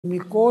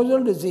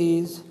Mucosal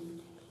disease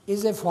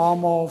is a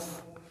form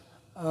of,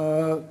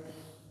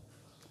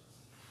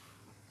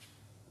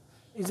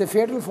 is a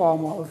fatal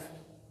form of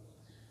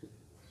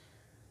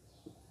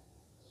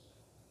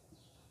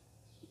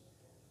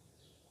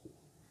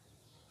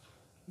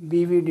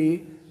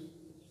BVD,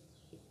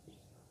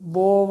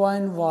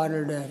 bovine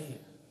viral diarrhea.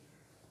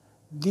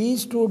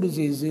 These two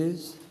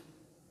diseases,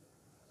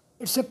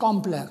 it's a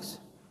complex.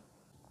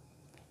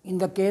 In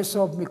the case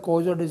of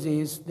mucosal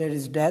disease, there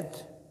is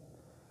death,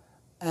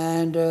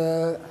 and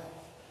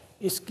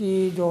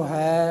इसकी जो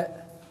है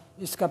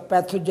इसका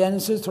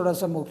pathogenesis थोड़ा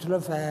सा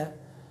मुख्तलिफ है.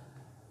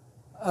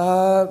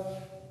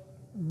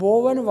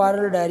 Bovine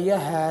viral diarrhea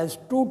has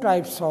two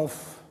types of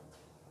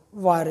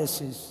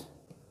viruses.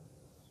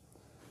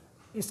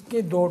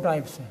 इसके दो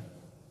टाइप्स हैं,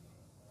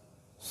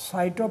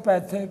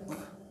 cytopathic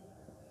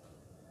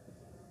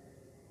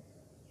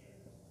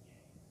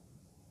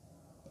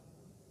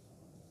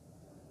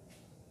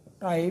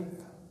type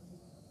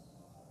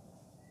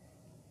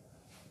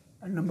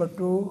and number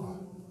 2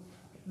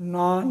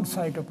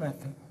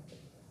 non-cytopathic.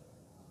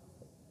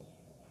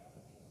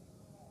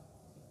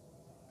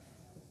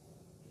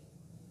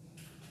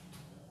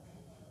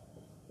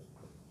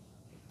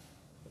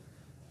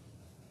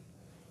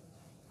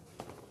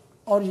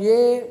 और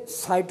ये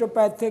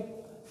साइटोपैथिक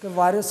के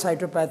वायरस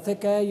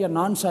साइटोपैथिक है या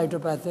non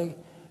cytopathic,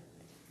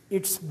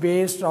 it's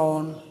based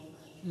on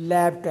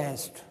lab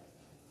test.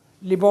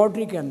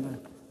 Laboratory के अंदर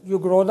you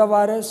grow the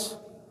virus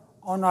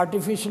on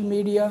artificial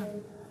media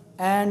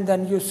and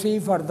then you see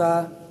for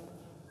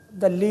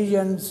the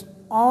lesions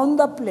on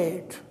the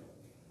plate.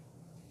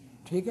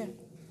 ठीक है?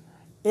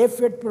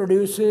 If it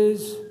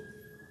produces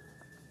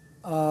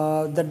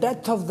the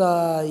death of the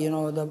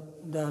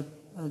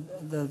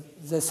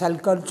cell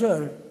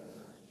culture,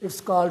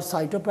 it's called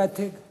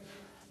cytopathic.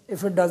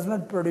 If it does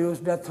not produce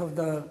death of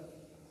the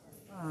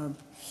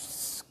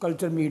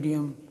culture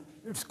medium,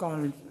 it's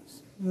called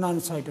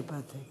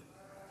non-cytopathic.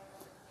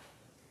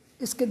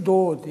 इसके दो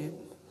होते हैं.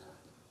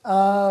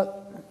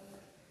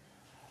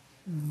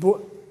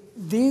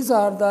 These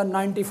are the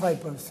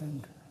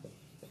 95%.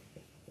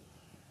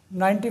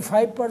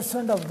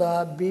 95% of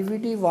the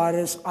BVD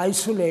virus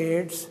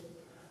isolates,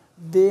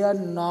 they are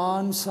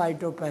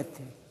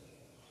non-cytopathic.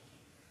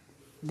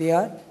 They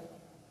are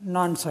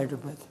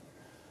non-cytopathic.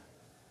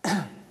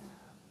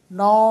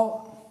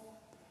 Now,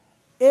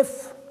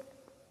 if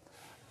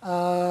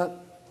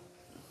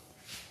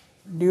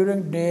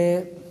during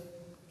day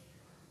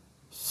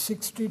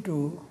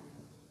 62,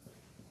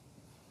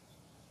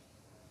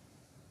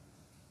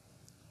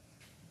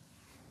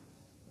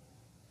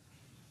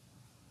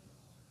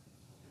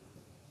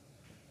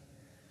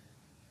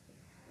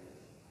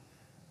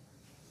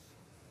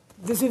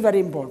 this is very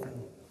important,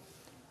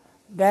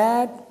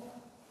 that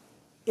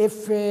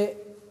if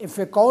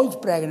a cow is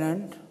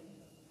pregnant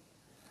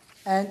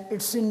and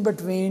it's in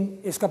between,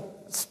 इसका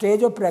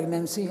stage of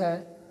pregnancy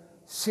है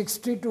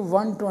 60 to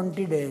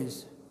 120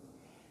 days.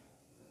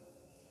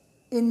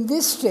 In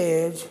this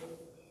stage,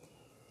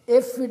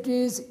 if it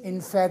is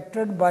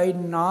infected by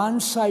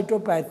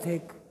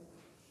non-cytopathic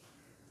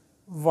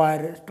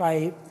virus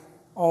type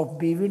of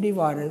BVD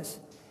virus,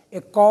 a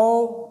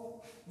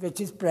cow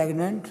which is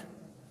pregnant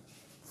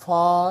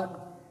for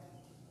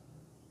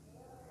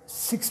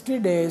 60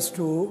 days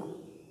to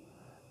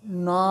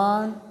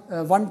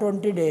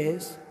 120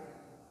 days,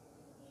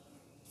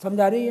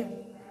 समझा रही है?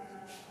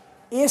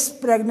 इस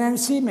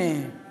pregnancy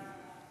में,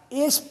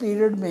 इस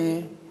period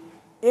में,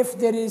 if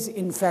there is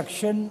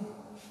infection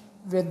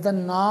with the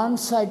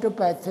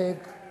non-cytopathic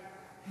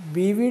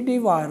BVD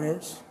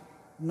virus,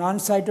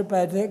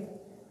 non-cytopathic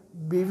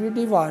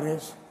BVD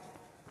virus,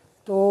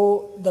 तो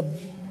the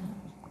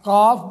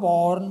calf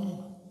born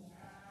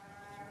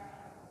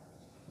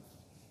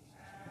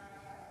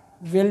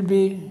will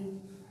be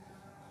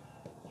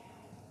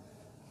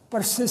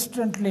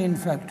persistently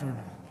infected.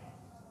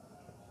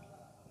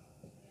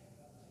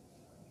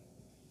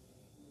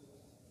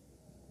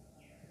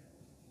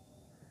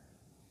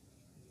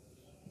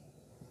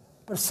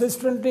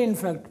 Persistently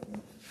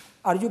infected.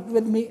 Are you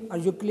with me? Are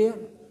you clear?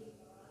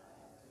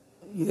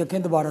 ये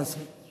देखें दोबारा से.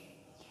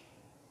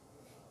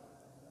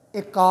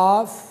 A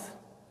calf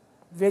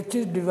which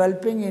is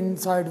developing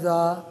inside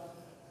the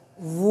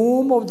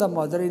womb of the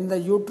mother, in the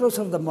uterus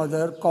of the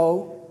mother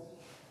cow,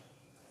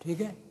 ठीक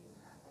है?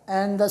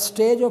 And the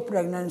stage of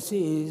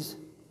pregnancy is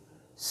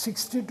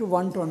 60 to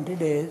 120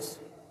 days.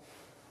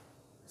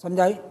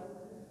 समझाई?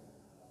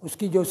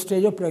 उसकी जो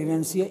stage of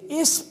pregnancy है,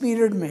 इस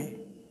period में,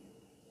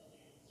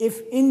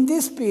 if in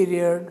this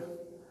period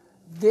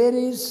there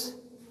is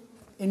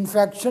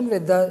infection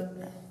with the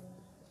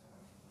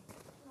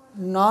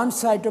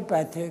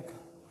non-cytopathic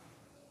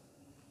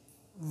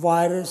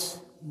virus,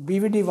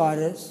 BVD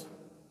virus,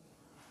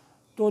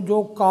 तो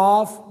जो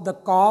the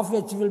calf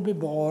which will be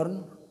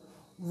born,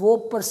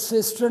 वो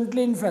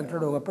persistently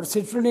infected होगा.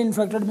 Persistently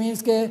infected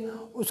means कि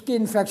उसकी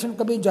infection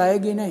कभी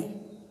जाएगी नहीं.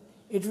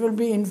 It will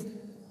be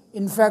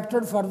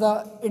infected for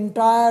the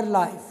entire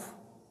life.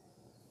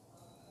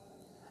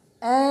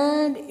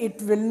 And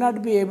it will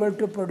not be able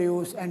to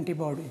produce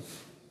antibodies.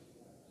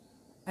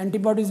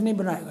 Antibodies नहीं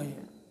बनाएगा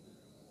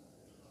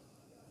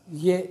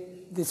ये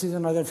दिस इज़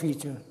अनदर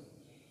फीचर।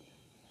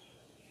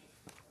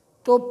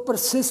 तो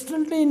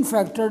परसिस्टेंटली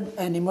इन्फेक्टेड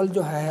एनिमल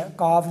जो है,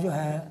 काफ जो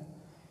है,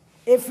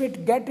 if it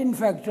get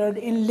infected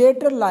in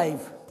Later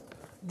Life,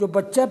 जो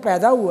बच्चा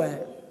पैदा हुआ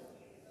है,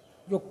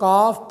 जो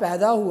काफ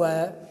पैदा हुआ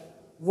है,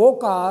 वो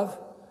काफ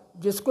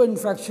जिसको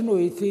इन्फेक्शन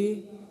हुई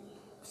थी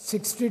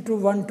 60 to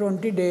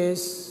 120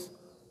 डेज़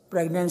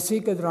प्रेगनेंसी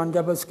के दौरान,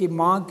 जब उसकी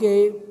माँ के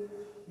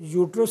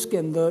यूट्रस के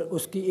अंदर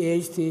उसकी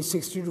एज थी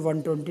 60 to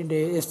 120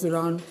 डेज, इस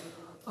दौरान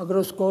अगर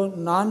उसको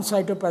नॉन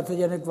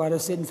साइटोपैथोजेनिक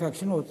वायरस से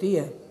इन्फेक्शन होती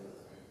है,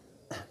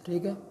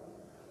 ठीक है,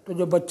 तो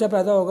जो बच्चा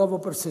पैदा होगा वो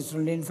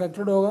परसिस्टेंटली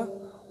इन्फेक्टेड होगा,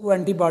 वो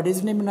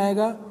एंटीबॉडीज़ नहीं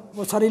बनाएगा,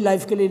 वो सारी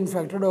लाइफ के लिए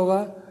इन्फेक्टेड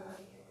होगा,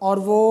 और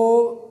वो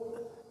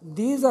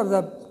these are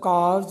the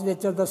cause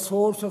which are the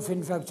source of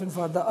infection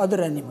for the other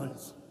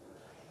animals.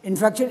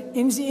 Infection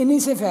इन्हीं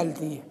से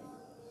फैलती है।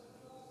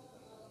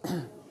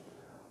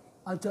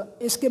 अच्छा,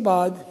 इसके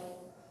बाद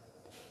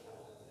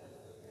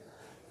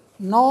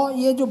नौ,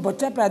 ये जो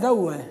बच्चा पैदा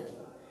हुआ है,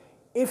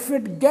 if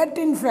it get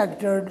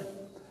infected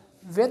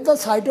with the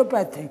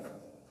cytopathic,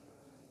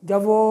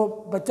 जब वो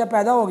बच्चा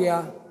पैदा हो गया,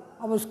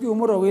 अब उसकी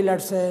उम्र हो गई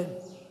लेट्स से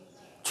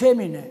 6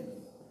 महीने,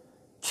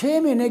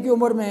 6 महीने की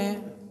उम्र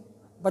में,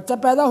 बच्चा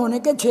पैदा होने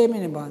के 6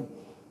 महीने बाद,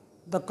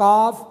 the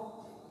calf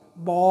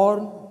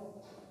born,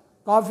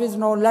 calf is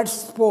no, let's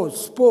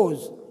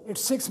suppose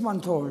it's 6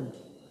 months old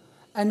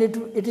and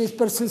it is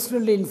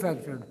persistently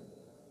infected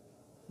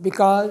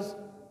because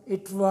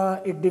it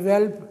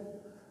developed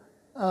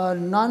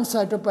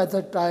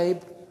non-cytopathic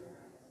type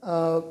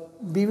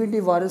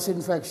BVD virus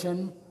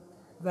infection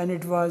when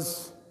it was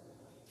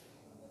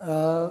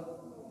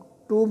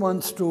 2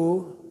 months to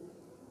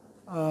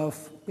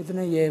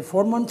कितने, ये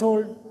 4 months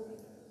old,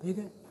 ठीक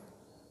है।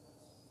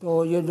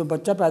 तो ये जो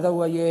बच्चा पैदा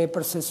हुआ ये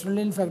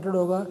persistently infected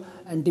होगा,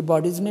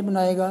 एंटीबॉडीज़ नहीं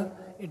बनाएगा,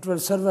 it will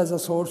serve as a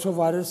source of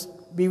virus,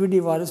 BVD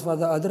virus for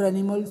the other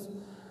animals।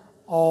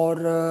 और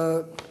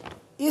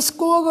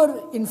इसको अगर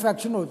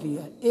इन्फेक्शन होती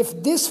है, if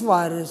this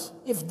virus,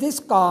 if this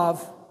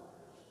calf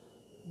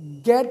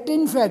get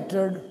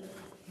infected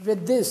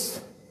with this,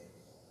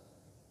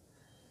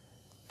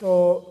 तो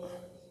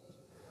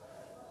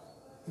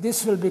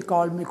this will be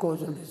called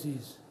mucosal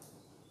disease।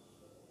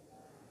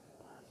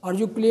 Are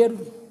you clear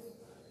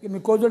कि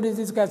mucosal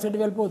disease कैसे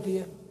develop होती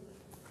है?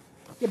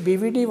 कि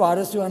BVD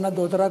वायरस जो है ना,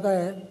 2 तरह का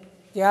है।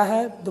 क्या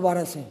है,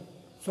 दोबारा से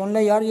सुन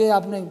लें यार, ये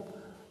आपने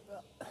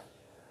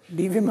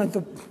डीवी में तो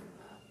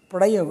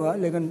पढ़ा ही होगा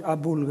लेकिन आप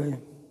भूल गए।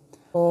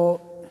 तो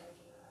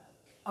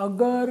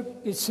अगर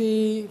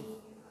किसी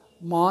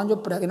माँ जो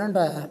प्रेग्नेंट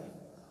है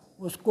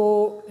उसको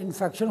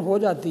इन्फेक्शन हो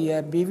जाती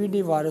है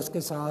BVD वायरस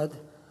के साथ,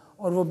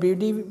 और वो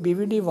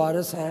BVD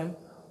वायरस है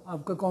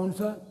आपका कौन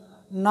सा,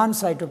 नॉन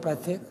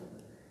साइटोपैथिक,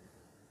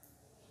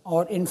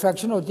 और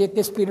इन्फेक्शन होती है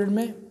किस पीरियड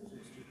में,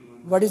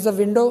 what is the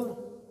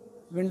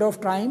window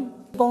of time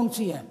कौन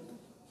सी है,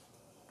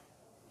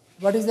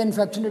 what is the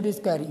infection it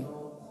is carrying,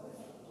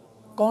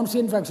 कौन सी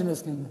इन्फेक्शन है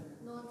इसके अंदर,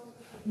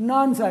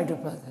 नॉन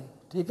साइटोपैथिक,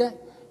 ठीक है।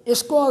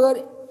 इसको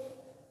अगर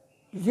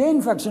ये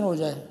इन्फेक्शन हो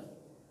जाए,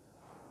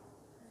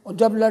 और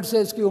जब लट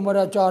से इसकी उम्र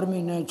है 4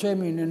 महीने, 6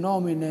 महीने, 9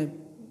 महीने,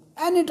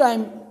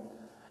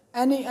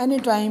 एनी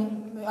टाइम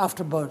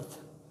आफ्टर बर्थ,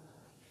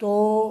 तो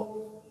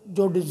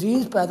जो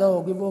डिज़ीज़ पैदा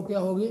होगी वो क्या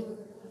होगी,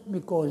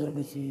 मुकोजल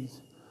डिजीज़,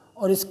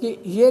 और इसकी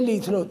ये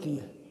लीथल होती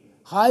है,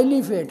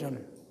 हाईली फेटल,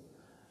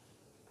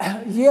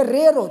 ये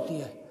रेयर होती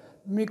है।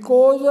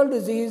 मुकोजल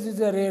disease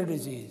is a rare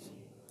disease,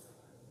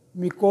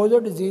 मुकोजल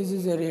disease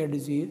is a rare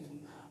disease.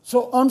 So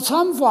on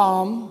some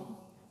form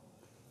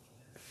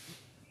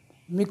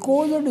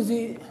mucosal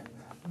disease,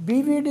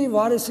 BVD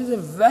virus is a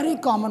very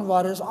common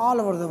virus all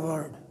over the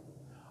world।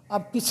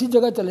 आप किसी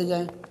जगह चले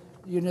जाएं,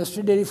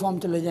 यूनिवर्सिटी डेयरी फार्म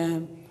चले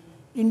जाएं,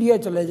 India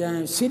चले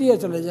जाएं, Syria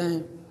चले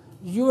जाएं,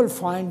 you will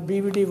find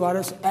BVD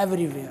virus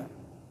everywhere,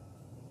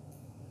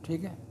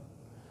 ठीक है।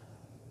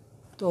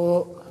 तो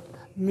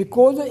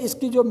mucosal,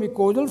 इसकी जो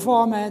mucosal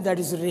form है that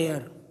is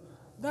rare,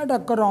 that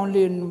occur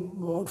only in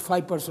about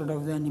 5%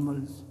 of the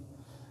animals।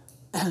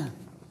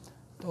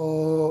 तो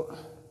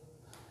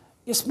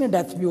इसमें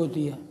डेथ भी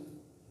होती है।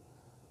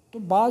 तो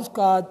बाज़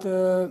कात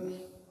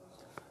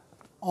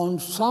on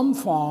some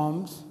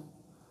forms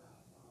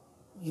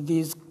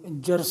these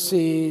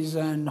jerseys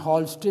and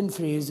Holstein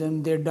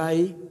Friesian, they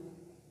die,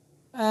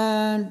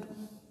 and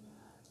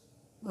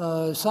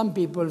some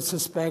people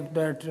suspect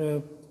that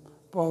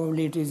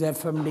probably it is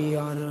FMD,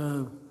 or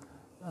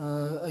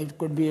it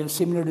could be a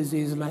similar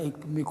disease like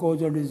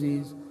mucosal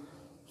disease.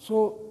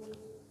 So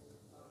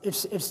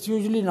it's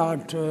usually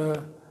not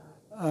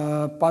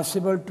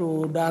possible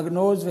to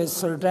diagnose with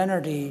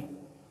certainty,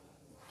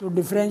 to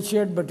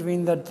differentiate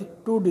between the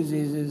two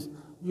diseases.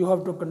 You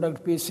have to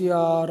conduct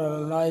PCR or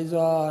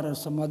ELISA or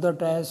some other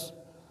test.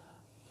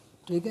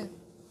 ठीक है?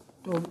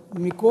 तो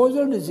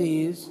mucosal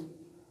disease,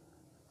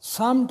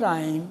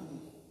 sometime,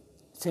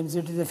 since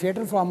it is a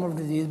fatal form of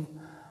disease,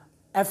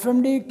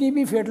 FMD की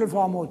भी fatal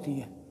form होती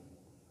है।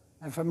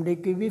 FMD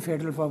की भी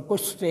fatal form,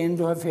 कुछ strain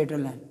जो है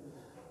fatal है।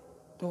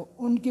 तो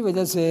उनकी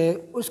वजह से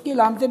उसकी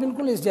अलामतें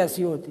बिल्कुल इस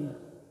जैसी होती हैं.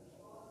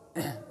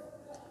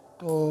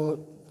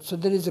 So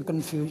there is a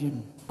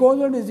confusion.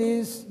 Mucosal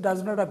disease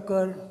does not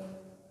occur.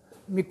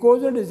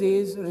 Mucosal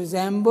disease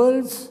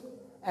resembles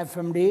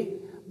FMD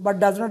but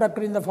does not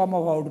occur in the form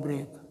of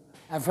outbreak.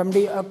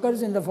 FMD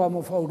occurs in the form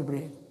of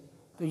outbreak.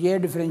 तो ये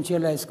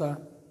डिफरेंशियल है इसका.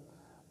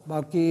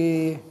 बाकी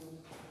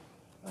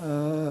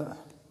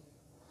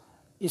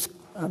इस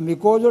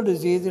mucosal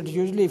disease it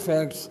usually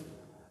affects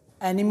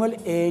animal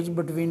age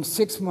between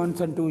 6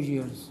 months and 2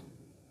 years,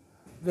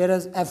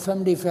 whereas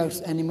FMD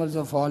affects animals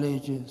of all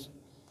ages.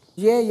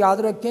 ये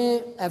याद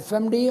रखें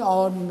FMD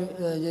और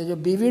ये जो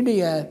BVD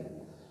है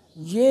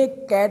ये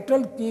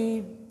कैटल की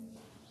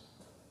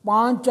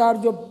 5-4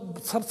 जो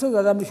सबसे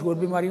ज़्यादा मशहूर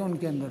बीमारियाँ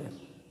उनके अंदर है.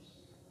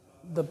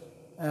 The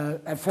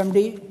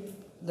FMD,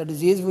 the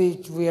disease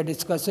which we are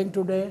discussing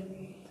today,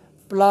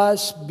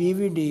 plus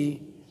BVD,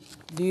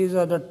 these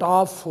are the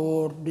top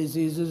 4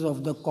 diseases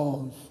of the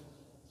cows.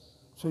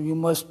 So you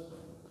must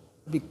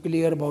be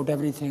clear about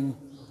everything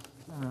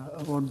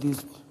about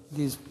these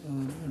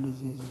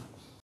diseases.